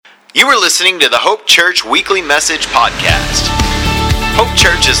You are listening to the Hope Church Weekly Message Podcast. Hope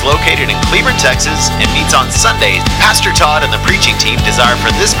Church is located in Cleburne, Texas, and meets on Sundays. Pastor Todd and the preaching team desire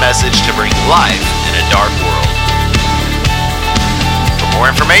for this message to bring life in a dark world. For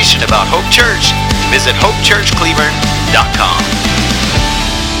more information about Hope Church, visit hopechurchcleburne.com.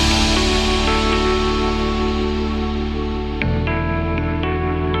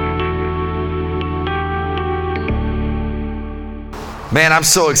 Man, I'm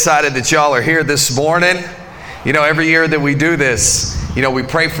so excited that y'all are here this morning. You know, every year that we do this, we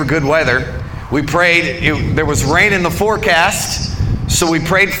pray for good weather. We prayed, there was rain in the forecast, so we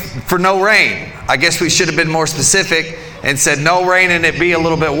prayed for no rain. I guess we should have been more specific and said no rain and it be a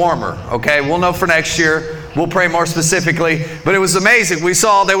little bit warmer. Okay, we'll know for next year. We'll pray more specifically. But it was amazing. We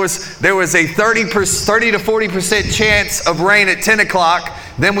saw there was a 30 to 40% chance of rain at 10 o'clock.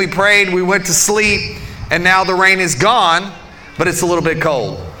 Then we prayed, we went to sleep, and now the rain is gone. But it's a little bit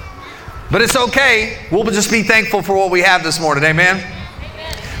cold. But it's okay. We'll just be thankful for what we have this morning. Amen?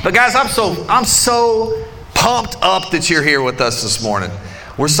 Amen. But guys, I'm so pumped up that you're here with us this morning.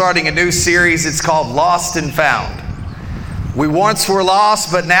 We're starting a new series. It's called Lost and Found. We once were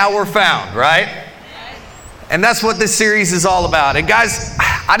lost, but now we're found, right? And that's what this series is all about. And guys,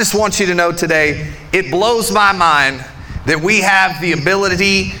 I just want you to know today, it blows my mind that we have the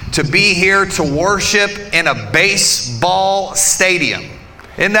ability to be here to worship in a baseball stadium.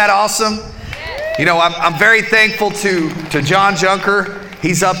 Isn't that awesome? I'm very thankful to John Junker.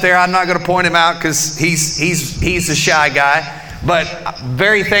 He's up there. I'm not going to point him out because he's a shy guy. But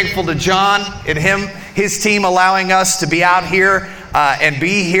very thankful to John and his team allowing us to be out here and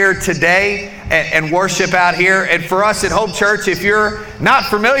be here today and worship out here. And for us at Hope Church, if you're not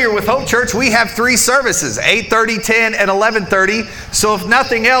familiar with Hope Church, we have 3 services, 8:30, 10, and 11:30. So if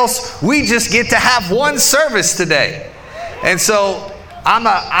nothing else, we just get to have one service today. And so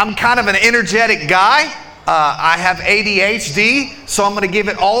I'm kind of an energetic guy. I have ADHD, so I'm going to give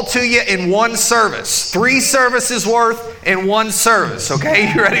it all to you in one service. 3 services worth in one service,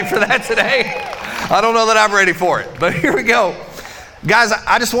 okay? You ready for that today? I don't know that I'm ready for it, but here we go. Guys,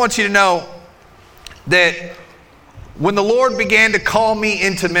 I just want you to know that when the Lord began to call me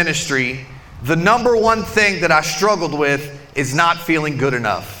into ministry, the number one thing that I struggled with is not feeling good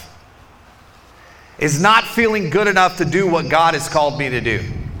enough. Is not feeling good enough to do what God has called me to do.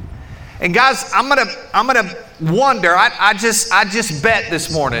 And guys, I'm gonna wonder, I just bet this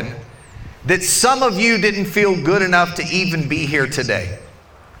morning that some of you didn't feel good enough to even be here today.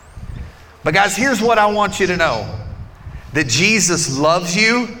 But guys, here's what I want you to know. That Jesus loves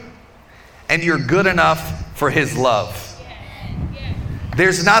you and you're good enough for His love.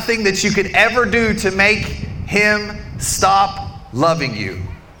 There's nothing that you could ever do to make Him stop loving you.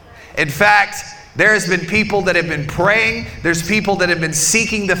 In fact, there has been people that have been praying. There's people that have been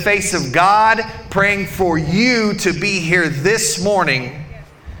seeking the face of God, praying for you to be here this morning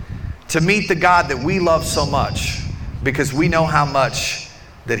to meet the God that we love so much because we know how much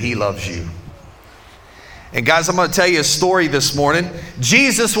that He loves you. And guys, I'm going to tell you a story this morning.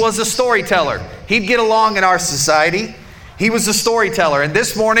 Jesus was a storyteller. He'd get along in our society. He was a storyteller. And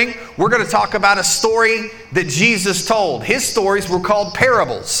this morning, we're going to talk about a story that Jesus told. His stories were called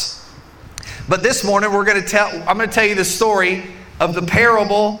parables. But this morning, I'm going to tell you the story of the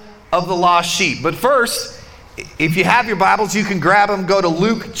parable of the lost sheep. But first, if you have your Bibles, you can grab them. Go to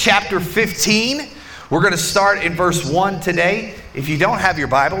Luke chapter 15. We're going to start in verse 1 today. If you don't have your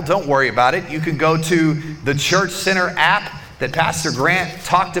Bible, don't worry about it. You can go to the Church Center app that Pastor Grant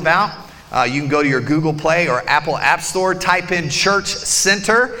talked about. You can go to your Google Play or Apple App Store, type in Church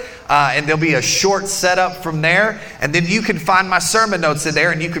Center, and there'll be a short setup from there. And then you can find my sermon notes in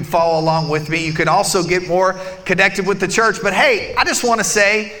there and you can follow along with me. You can also get more connected with the church. But hey, I just want to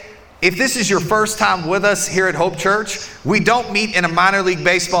say, if this is your first time with us here at Hope Church, we don't meet in a minor league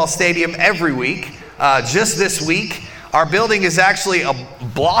baseball stadium every week. Just this week, our building is actually a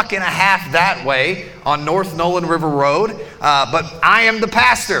block and a half that way on North Nolan River Road. But I am the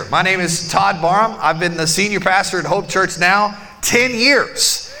pastor. My name is Todd Barham. I've been the senior pastor at Hope Church now 10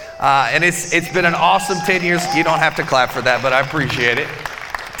 years. And it's been an awesome 10 years. You don't have to clap for that, but I appreciate it.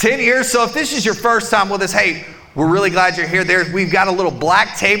 10 years. So if this is your first time with us, hey, we're really glad you're here. We've got a little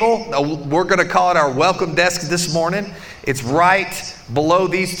black table. We're going to call it our welcome desk this morning. It's right below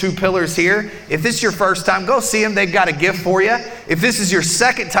these 2 pillars here. If this is your first time, go see them. They've got a gift for you. If this is your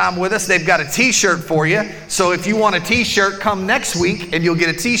second time with us, they've got a t-shirt for you. So if you want a t-shirt, come next week and you'll get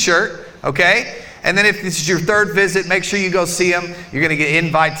a t-shirt, okay? And then if this is your third visit, make sure you go see them. You're going to get an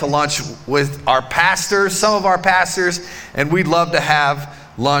invite to lunch with our pastors, some of our pastors, and we'd love to have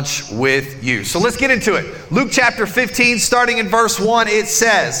lunch with you. So let's get into it. Luke chapter 15, starting in verse 1, it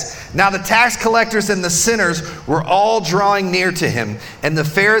says, "Now the tax collectors and the sinners were all drawing near to him, and the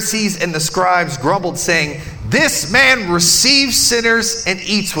Pharisees and the scribes grumbled, saying, 'This man receives sinners and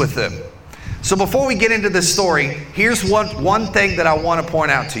eats with them.'" So before we get into this story, here's one thing that I want to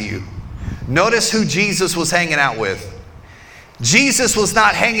point out to you. Notice who Jesus was hanging out with. Jesus was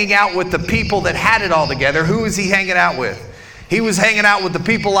not hanging out with the people that had it all together. Who was he hanging out with? He was hanging out with the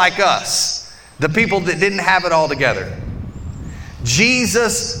people like us, the people that didn't have it all together.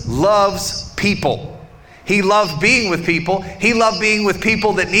 Jesus loves people. He loved being with people. He loved being with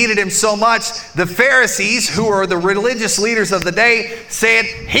people that needed him so much. The Pharisees, who are the religious leaders of the day, said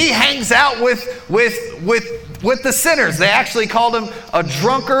he hangs out with the sinners. They actually called him a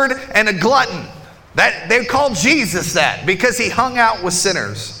drunkard and a glutton. They called Jesus that because he hung out with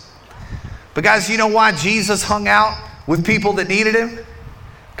sinners. But guys, you know why Jesus hung out with people that needed him?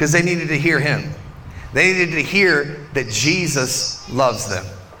 Because they needed to hear him. They needed to hear that Jesus loves them.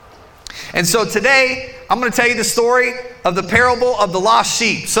 And so today, I'm going to tell you the story of the parable of the lost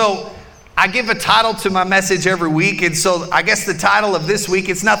sheep. So I give a title to my message every week. And so I guess the title of this week,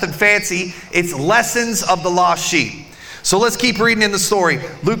 it's nothing fancy. It's Lessons of the Lost Sheep. So let's keep reading in the story.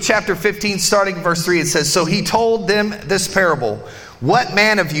 Luke chapter 15, starting verse 3, it says, "So he told them this parable. What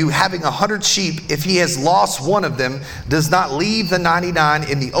man of you, having 100 sheep, if he has lost one of them, does not leave the 99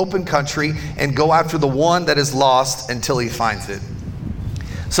 in the open country and go after the one that is lost until he finds it?"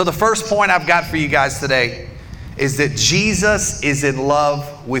 So the first point I've got for you guys today is that Jesus is in love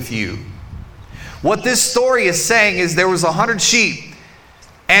with you. What this story is saying is there was 100 sheep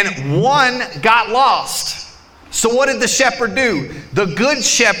and one got lost. So what did the shepherd do? The good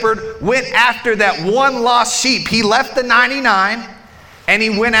shepherd went after that one lost sheep. He left the 99 and he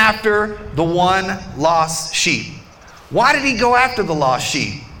went after the one lost sheep. Why did he go after the lost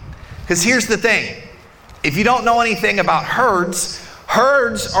sheep? Because here's the thing. If you don't know anything about herds,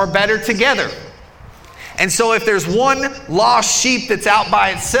 herds are better together. And so if there's one lost sheep that's out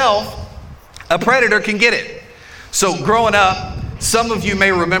by itself, a predator can get it. So growing up, some of you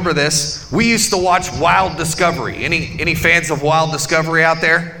may remember this. We used to watch Wild Discovery. Any fans of Wild Discovery out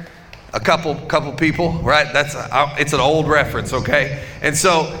there? A couple people, right? It's an old reference, okay? And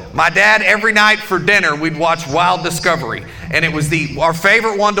so my dad, every night for dinner, we'd watch Wild Discovery. And it was our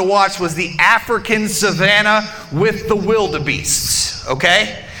favorite one to watch was the African savanna with the wildebeests,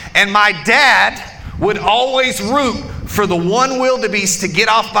 okay? And my dad would always root for the one wildebeest to get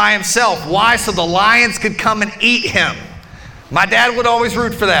off by himself. Why? So the lions could come and eat him. My dad would always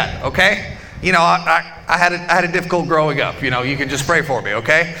root for that, okay? You know, I had a difficult growing up. You know, you can just pray for me,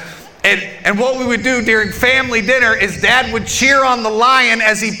 okay? And what we would do during family dinner is Dad would cheer on the lion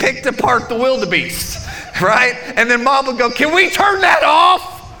as he picked apart the wildebeest, right? And then Mom would go, "Can we turn that off?"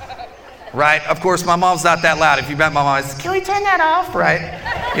 Right? Of course, my mom's not that loud. If you met my mom, it's, "Can we turn that off?" Right?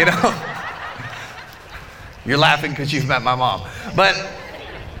 You know? You're laughing because you've met my mom. But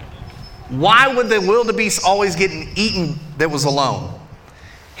why would the wildebeest always get eaten that was alone?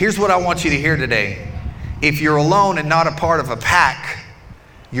 Here's what I want you to hear today. If you're alone and not a part of a pack,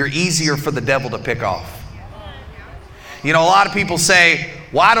 you're easier for the devil to pick off. You know, a lot of people say,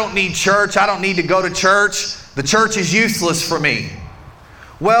 "Well, I don't need church. I don't need to go to church. The church is useless for me."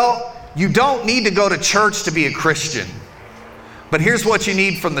 Well, you don't need to go to church to be a Christian. But here's what you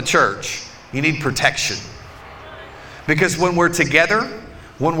need from the church. You need protection. Because when we're together,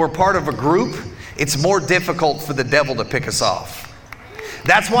 when we're part of a group, it's more difficult for the devil to pick us off.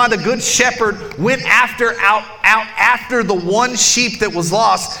 That's why the good shepherd went out after the one sheep that was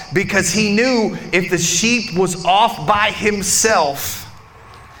lost, because he knew if the sheep was off by himself,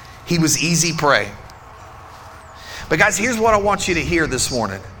 he was easy prey. But guys, here's what I want you to hear this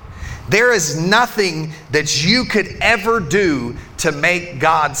morning. There is nothing that you could ever do to make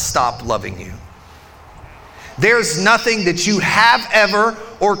God stop loving you. There's nothing that you have ever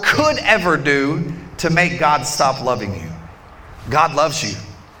or could ever do to make God stop loving you. God loves you.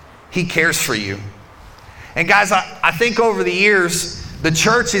 He cares for you. And guys, I think over the years, the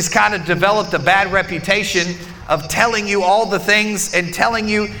church has kind of developed a bad reputation of telling you all the things and telling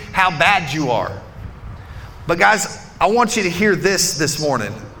you how bad you are. But guys, I want you to hear this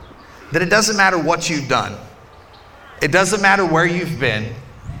morning, that it doesn't matter what you've done. It doesn't matter where you've been.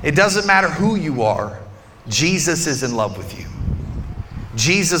 It doesn't matter who you are. Jesus is in love with you.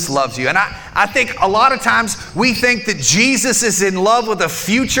 Jesus loves you. And I think a lot of times we think that Jesus is in love with a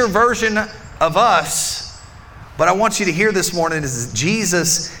future version of us. But I want you to hear this morning is that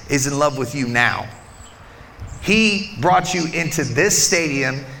Jesus is in love with you now. He brought you into this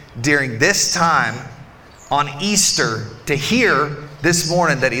stadium during this time on Easter to hear this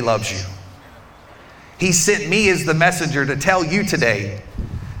morning that he loves you. He sent me as the messenger to tell you today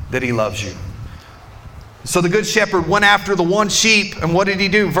that he loves you. So the good shepherd went after the one sheep, and what did he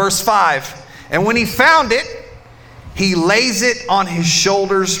do? Verse 5, and when he found it, he lays it on his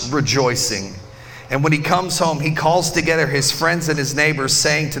shoulders, rejoicing. And when he comes home, he calls together his friends and his neighbors,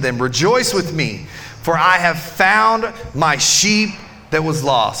 saying to them, rejoice with me, for I have found my sheep that was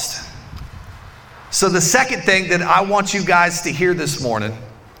lost. So the second thing that I want you guys to hear this morning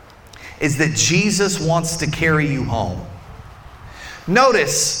is that Jesus wants to carry you home.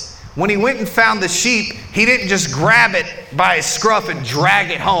 Notice, when he went and found the sheep, he didn't just grab it by his scruff and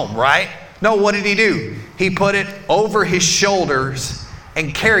drag it home, right? No, what did he do? He put it over his shoulders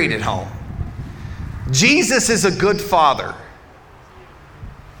and carried it home. Jesus is a good father,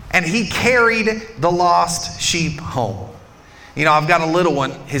 and he carried the lost sheep home. You know, I've got a little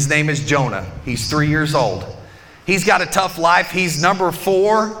one. His name is Jonah. He's 3 years old. He's got a tough life. He's number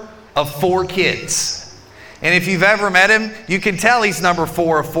 4 of 4 kids. And if you've ever met him, you can tell he's number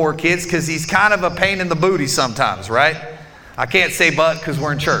 4 of 4 kids because he's kind of a pain in the booty sometimes, right? I can't say but because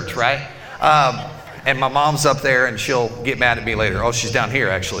we're in church, right? And my mom's up there and she'll get mad at me later. Oh, she's down here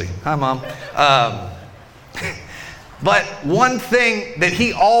actually. Hi, Mom. But one thing that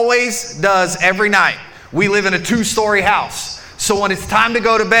he always does every night, we live in a 2-story house. So when it's time to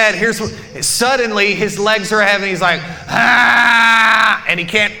go to bed, suddenly his legs are heavy. He's like, ah, and he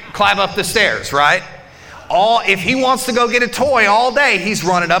can't climb up the stairs, right? If he wants to go get a toy all day, he's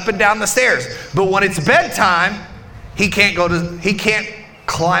running up and down the stairs. But when it's bedtime, he can't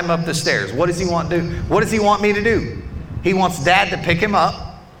climb up the stairs. What does he want to do? What does he want me to do? He wants Dad to pick him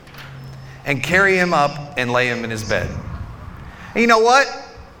up and carry him up and lay him in his bed. And you know what?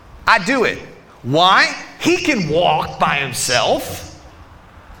 I do it. Why? He can walk by himself,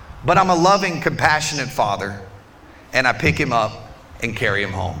 but I'm a loving, compassionate father, and I pick him up and carry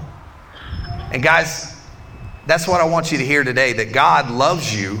him home. And guys, that's what I want you to hear today, that God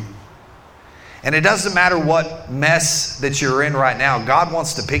loves you. And it doesn't matter what mess that you're in right now. God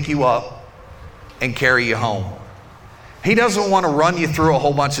wants to pick you up and carry you home. He doesn't want to run you through a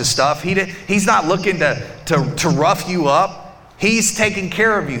whole bunch of stuff. He's not looking to rough you up. He's taking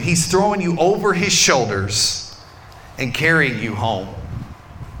care of you. He's throwing you over his shoulders and carrying you home.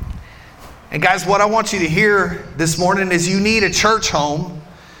 And guys, what I want you to hear this morning is you need a church home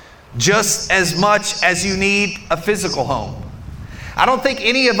just as much as you need a physical home. I don't think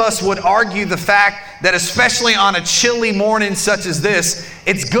any of us would argue the fact that, especially on a chilly morning such as this,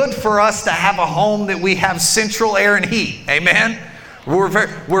 it's good for us to have a home that we have central air and heat. Amen?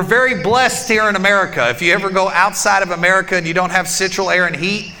 We're very blessed here in America. If you ever go outside of America and you don't have central air and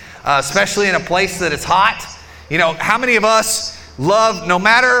heat, especially in a place that is hot, you know, how many of us love, no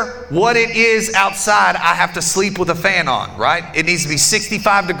matter what it is outside, I have to sleep with a fan on, right? It needs to be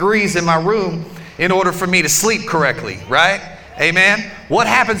 65 degrees in my room in order for me to sleep correctly, right? Amen. What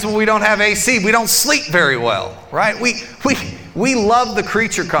happens when we don't have AC? We don't sleep very well, right? We love the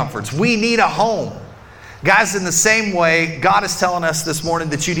creature comforts. We need a home. Guys, in the same way, God is telling us this morning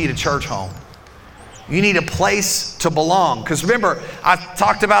that you need a church home. You need a place to belong. Because remember, I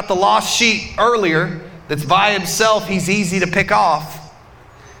talked about the lost sheep earlier that's by himself. He's easy to pick off.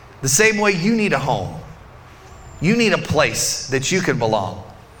 The same way you need a home. You need a place that you can belong.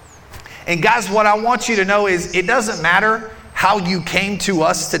 And guys, what I want you to know is it doesn't matter how you came to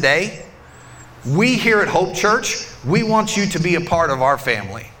us today. We here at Hope Church, we want you to be a part of our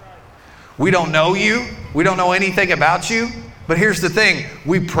family. We don't know you. We don't know anything about you. But here's the thing.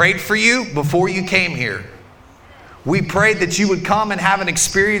 We prayed for you before you came here. We prayed that you would come and have an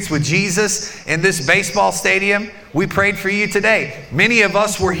experience with Jesus in this baseball stadium. We prayed for you today. Many of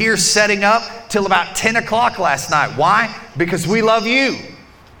us were here setting up till about 10 o'clock last night. Why? Because we love you.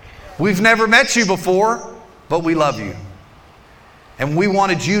 We've never met you before, but we love you. And we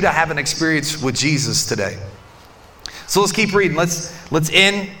wanted you to have an experience with Jesus today. So let's keep reading. Let's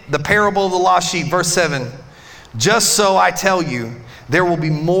end the parable of the lost sheep. Verse 7. Just so I tell you, there will be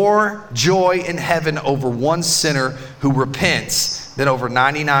more joy in heaven over one sinner who repents than over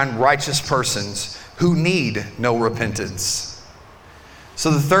 99 righteous persons who need no repentance. So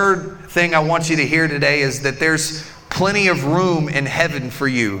the third thing I want you to hear today is that there's plenty of room in heaven for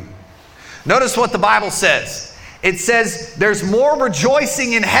you. Notice what the Bible says. It says there's more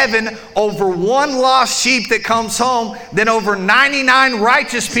rejoicing in heaven over one lost sheep that comes home than over 99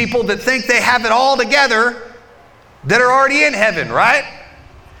 righteous people that think they have it all together that are already in heaven, right?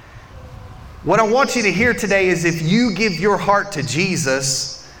 What I want you to hear today is if you give your heart to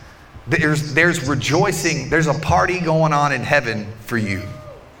Jesus, there's rejoicing, there's a party going on in heaven for you.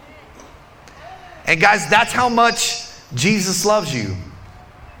 And guys, that's how much Jesus loves you.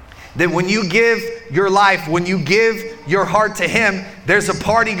 That when you give your life, when you give your heart to Him, there's a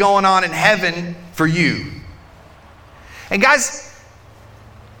party going on in heaven for you. And guys,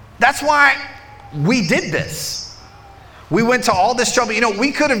 that's why we did this. We went to all this trouble. You know,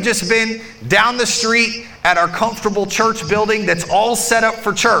 we could have just been down the street at our comfortable church building that's all set up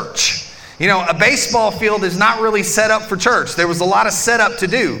for church. You know, a baseball field is not really set up for church. There was a lot of setup to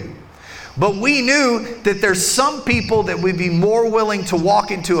do. But we knew that there's some people that would be more willing to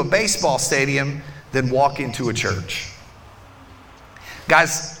walk into a baseball stadium than walk into a church.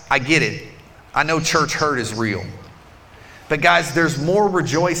 Guys, I get it. I know church hurt is real. But guys, there's more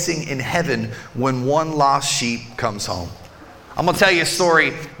rejoicing in heaven when one lost sheep comes home. I'm going to tell you a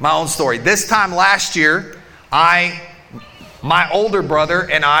story, my own story. This time last year, my older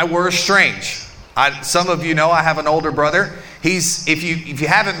brother and I were estranged. Some of you know I have an older brother. If you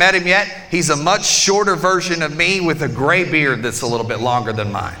haven't met him yet, he's a much shorter version of me with a gray beard that's a little bit longer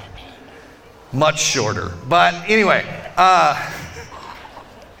than mine. Much shorter. But anyway,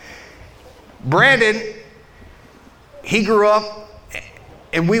 Brandon, he grew up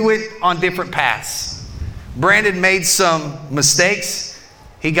and we went on different paths. Brandon made some mistakes.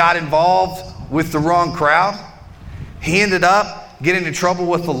 He got involved with the wrong crowd. He ended up getting in trouble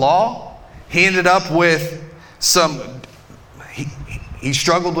with the law. He ended up with he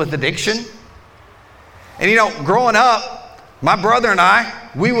struggled with addiction. And you know, growing up, my brother and I,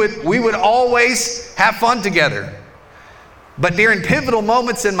 we would always have fun together. But during pivotal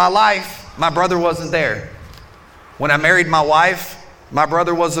moments in my life, my brother wasn't there. When I married my wife, my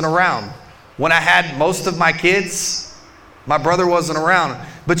brother wasn't around. When I had most of my kids, my brother wasn't around.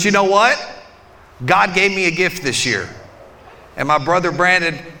 But you know what? God gave me a gift this year. And my brother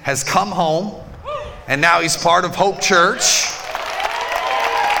Brandon has come home, and now he's part of Hope Church.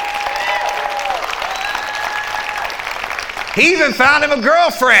 He even found him a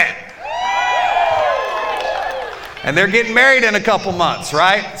girlfriend. And they're getting married in a couple months,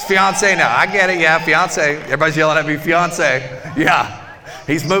 right? It's fiance now. I get it, yeah, fiance. Everybody's yelling at me, fiance. Yeah,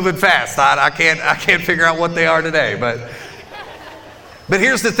 he's moving fast. I can't figure out what they are today. But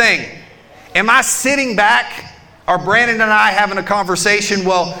here's the thing. Am I sitting back, or Brandon and I having a conversation?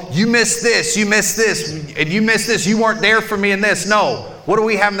 Well, you missed this, and you missed this. You weren't there for me in this. No. What are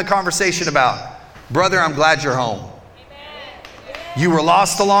we having the conversation about? Brother, I'm glad you're home. You were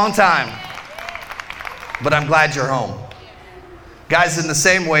lost a long time, but I'm glad you're home. Guys, in the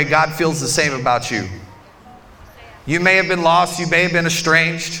same way, God feels the same about you. You may have been lost, you may have been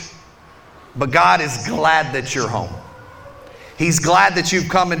estranged, but God is glad that you're home. He's glad that you've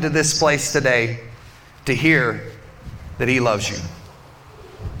come into this place today to hear that He loves you.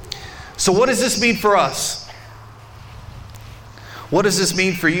 So what does this mean for us? What does this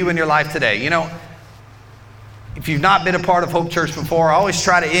mean for you in your life today? You know, if you've not been a part of Hope Church before, I always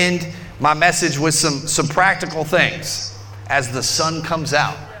try to end my message with some practical things as the sun comes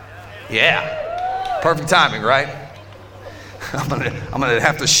out. Yeah. Perfect timing, right? I'm gonna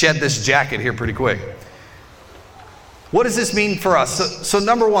have to shed this jacket here pretty quick. What does this mean for us? So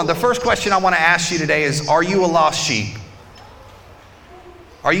number one, the first question I want to ask you today is, are you a lost sheep?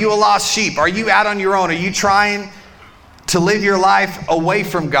 Are you a lost sheep? Are you out on your own? Are you trying to live your life away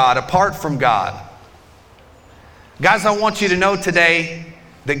from God, apart from God? Guys, I want you to know today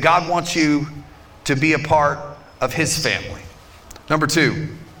that God wants you to be a part of His family. Number two,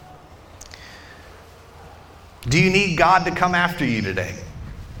 do you need God to come after you today?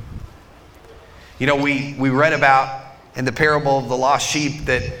 You know, we read about in the parable of the lost sheep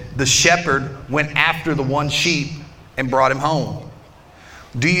that the shepherd went after the one sheep and brought him home.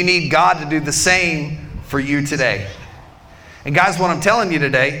 Do you need God to do the same for you today? And guys, what I'm telling you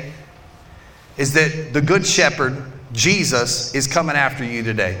today is that the good shepherd, Jesus, is coming after you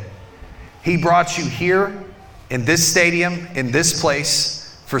today. He brought you here in this stadium, in this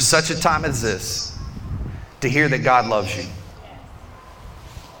place, for such a time as this, to hear that God loves you.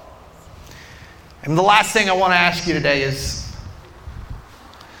 And the last thing I want to ask you today is,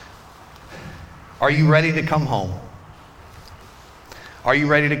 are you ready to come home? Are you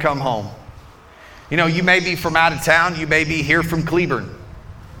ready to come home? You know, you may be from out of town, you may be here from Cleburne,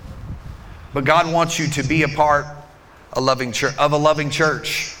 but God wants you to be a part of a loving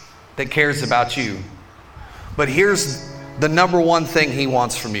church that cares about you. But here's the number one thing He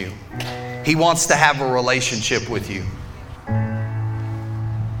wants from you. He wants to have a relationship with you.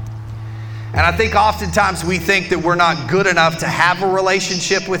 And I think oftentimes we think that we're not good enough to have a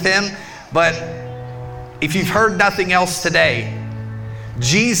relationship with Him. But if you've heard nothing else today,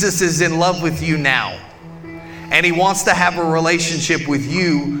 Jesus is in love with you now. and He wants to have a relationship with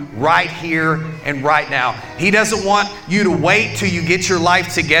you right here and right now. He doesn't want you to wait till you get your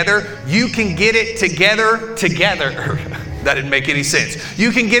life together. You can get it together. That didn't make any sense.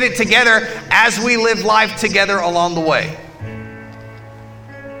 You can get it together as we live life together along the way.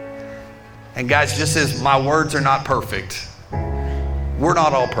 And guys, just as my words are not perfect, we're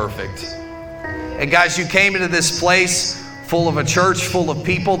not all perfect. And guys, you came into this place full of a church full of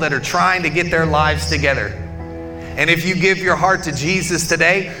people that are trying to get their lives together. And if you give your heart to Jesus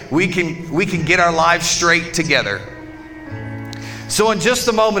today, we can get our lives straight together. So in just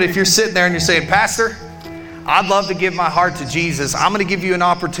a moment, if you're sitting there and you're saying, Pastor, I'd love to give my heart to Jesus, I'm going to give you an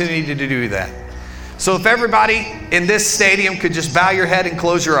opportunity to do that. So if everybody in this stadium could just bow your head and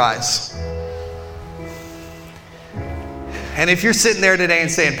close your eyes. And if you're sitting there today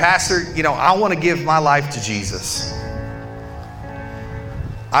and saying, Pastor, I want to give my life to Jesus.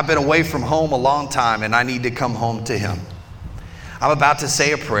 I've been away from home a long time and I need to come home to Him. I'm about to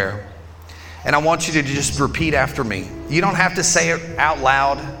say a prayer and I want you to just repeat after me. You don't have to say it out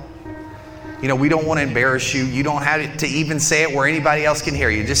loud. We don't want to embarrass you. You don't have to even say it where anybody else can hear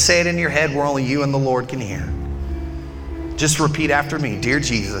you. Just say it in your head where only you and the Lord can hear. Just repeat after me. Dear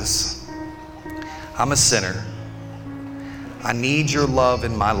Jesus, I'm a sinner. I need your love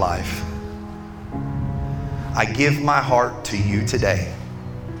in my life. I give my heart to you today.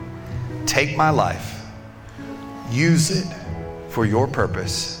 Take my life. Use it for your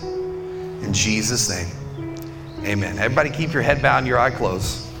purpose. In Jesus' name, amen. Everybody keep your head bowed and your eye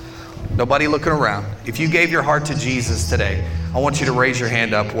closed. Nobody looking around. If you gave your heart to Jesus today, I want you to raise your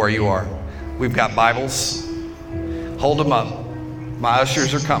hand up where you are. We've got Bibles. Hold them up. My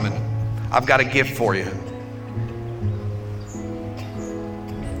ushers are coming. I've got a gift for you.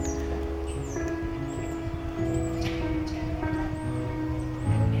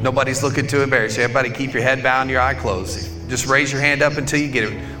 Nobody's looking to embarrass you. Everybody keep your head bowed and your eye closed. Just raise your hand up until you get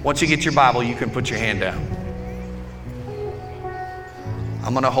it. Once you get your Bible, you can put your hand down.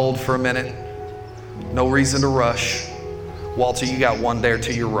 I'm going to hold for a minute. No reason to rush. Walter, you got one there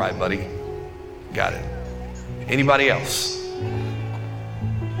to your right, buddy. Got it. Anybody else?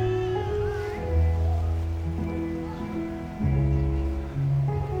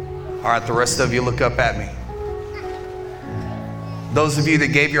 All right, the rest of you look up at me. Those of you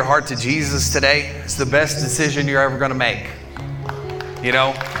that gave your heart to Jesus today, it's the best decision you're ever going to make.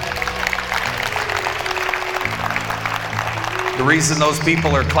 The reason those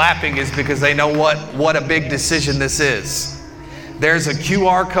people are clapping is because they know what a big decision this is. There's a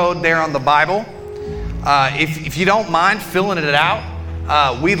QR code there on the Bible. If you don't mind filling it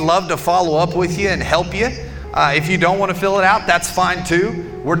out, we'd love to follow up with you and help you. If you don't want to fill it out, that's fine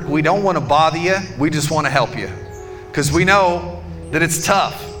too. We don't want to bother you. We just want to help you. Because we know that it's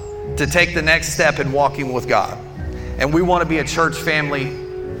tough to take the next step in walking with God. And we want to be a church family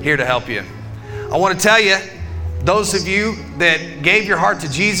here to help you. I want to tell you, those of you that gave your heart to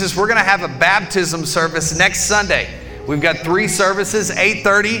Jesus, we're going to have a baptism service next Sunday. We've got 3 services,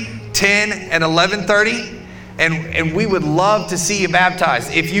 8:30, 10, and 11:30. And we would love to see you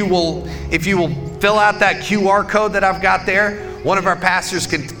baptized. If you will fill out that QR code that I've got there, one of our pastors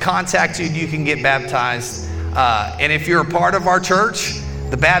can contact you and you can get baptized. And if you're a part of our church,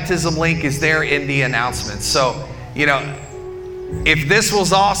 the baptism link is there in the announcements. So, if this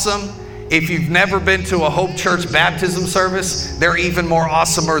was awesome, if you've never been to a Hope Church baptism service, they're even more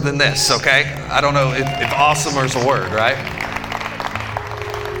awesomer than this, okay? I don't know if awesomer is a word, right?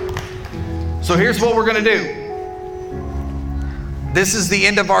 So here's what we're going to do. This is the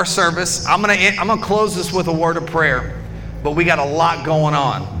end of our service. I'm going to close this with a word of prayer, but we got a lot going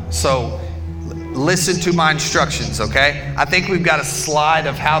on. So listen to my instructions, okay? I think we've got a slide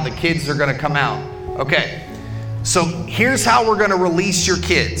of how the kids are going to come out. Okay, so here's how we're going to release your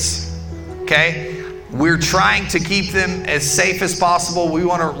kids, okay? We're trying to keep them as safe as possible. We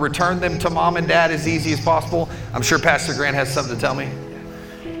want to return them to mom and dad as easy as possible. I'm sure Pastor Grant has something to tell me.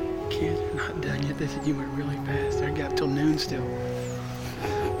 Kids are not done yet. They said you went really fast. They got till noon still.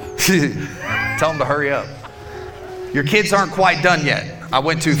 Tell them to hurry up. Your kids aren't quite done yet. I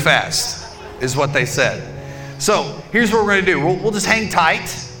went too fast, is what they said. So here's what we're going to do. We'll just hang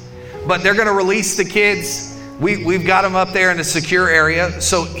tight, but they're going to release the kids. We've got them up there in a secure area.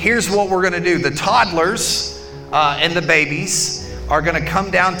 So here's what we're going to do. The toddlers and the babies are going to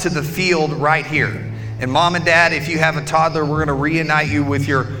come down to the field right here. And mom and dad, if you have a toddler, we're going to reunite you with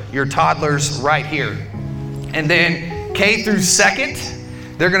your toddlers right here. And then K through second,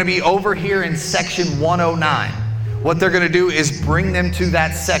 they're going to be over here in section 109. What they're going to do is bring them to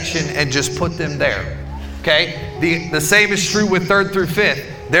that section and just put them there. Okay? The same is true with third through fifth.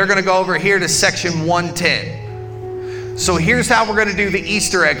 They're going to go over here to section 110. So here's how we're going to do the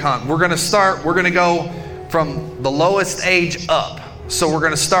Easter egg hunt. We're going to go from the lowest age up. So we're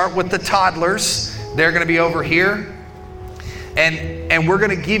going to start with the toddlers. They're going to be over here. And we're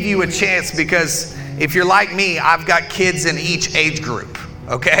going to give you a chance, because if you're like me, I've got kids in each age group,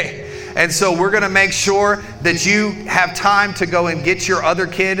 okay? And so we're going to make sure that you have time to go and get your other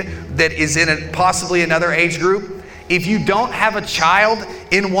kid that is in possibly another age group. If you don't have a child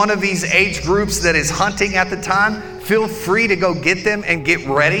in one of these age groups that is hunting at the time, feel free to go get them and get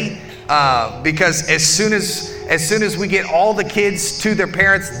ready, because as soon as we get all the kids to their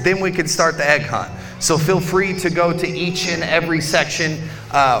parents, then we can start the egg hunt. So feel free to go to each and every section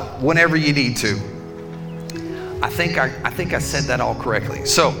whenever you need to. I think I said that all correctly.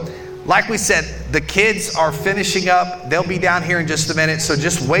 So, like we said, the kids are finishing up. They'll be down here in just a minute, so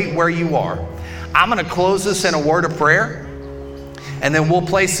just wait where you are. I'm going to close this in a word of prayer, and then we'll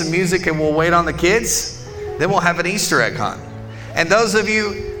play some music and we'll wait on the kids. Then we'll have an Easter egg hunt. And those of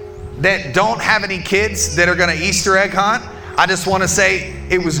you that don't have any kids that are going to Easter egg hunt, I just want to say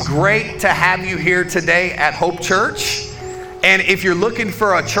it was great to have you here today at Hope Church. And if you're looking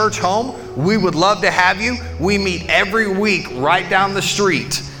for a church home, we would love to have you. We meet every week right down the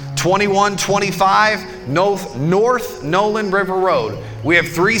street, 2125 North Nolan River Road. We have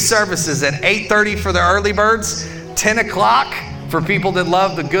 3 services at 8:30 for the early birds, 10 o'clock for people that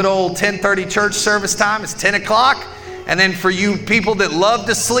love the good old 10:30 church service time. It's 10 o'clock. And then for you people that love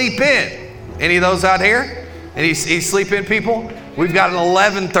to sleep in, any of those out here? Any sleep in people? We've got an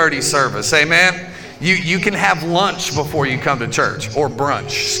 11:30 service. Amen. You can have lunch before you come to church, or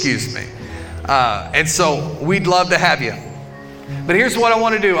brunch, excuse me. And so we'd love to have you. But here's what I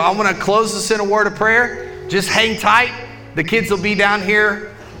want to do. I want to close this in a word of prayer. Just hang tight. The kids will be down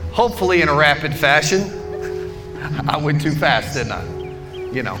here, hopefully in a rapid fashion. I went too fast, didn't I?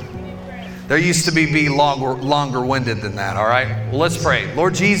 You know. There used to be longer winded than that, all right? Well, let's pray.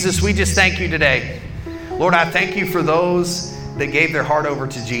 Lord Jesus, we just thank you today. Lord, I thank you for those that gave their heart over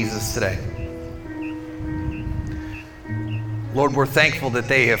to Jesus today. Lord, we're thankful that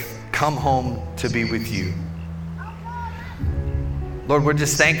they have come home to be with you. Lord, we're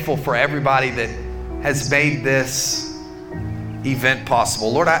just thankful for everybody that has made this event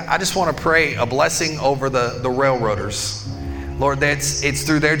possible. Lord, I just want to pray a blessing over the railroaders. Lord, it's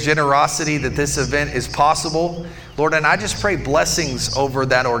through their generosity that this event is possible. Lord, and I just pray blessings over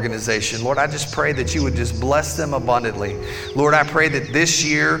that organization. Lord, I just pray that you would just bless them abundantly. Lord, I pray that this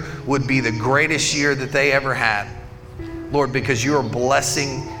year would be the greatest year that they ever had. Lord, because you are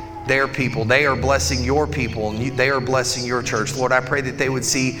blessing their people. They are blessing your people, and they are blessing your church. Lord, I pray that they would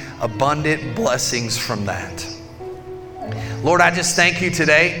see abundant blessings from that. Lord, I just thank you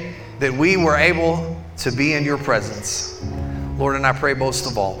today that we were able to be in your presence. Lord, and I pray most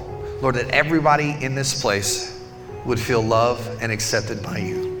of all, Lord, that everybody in this place would feel loved and accepted by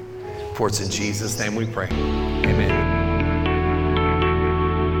you. For it's in Jesus' name we pray. Amen.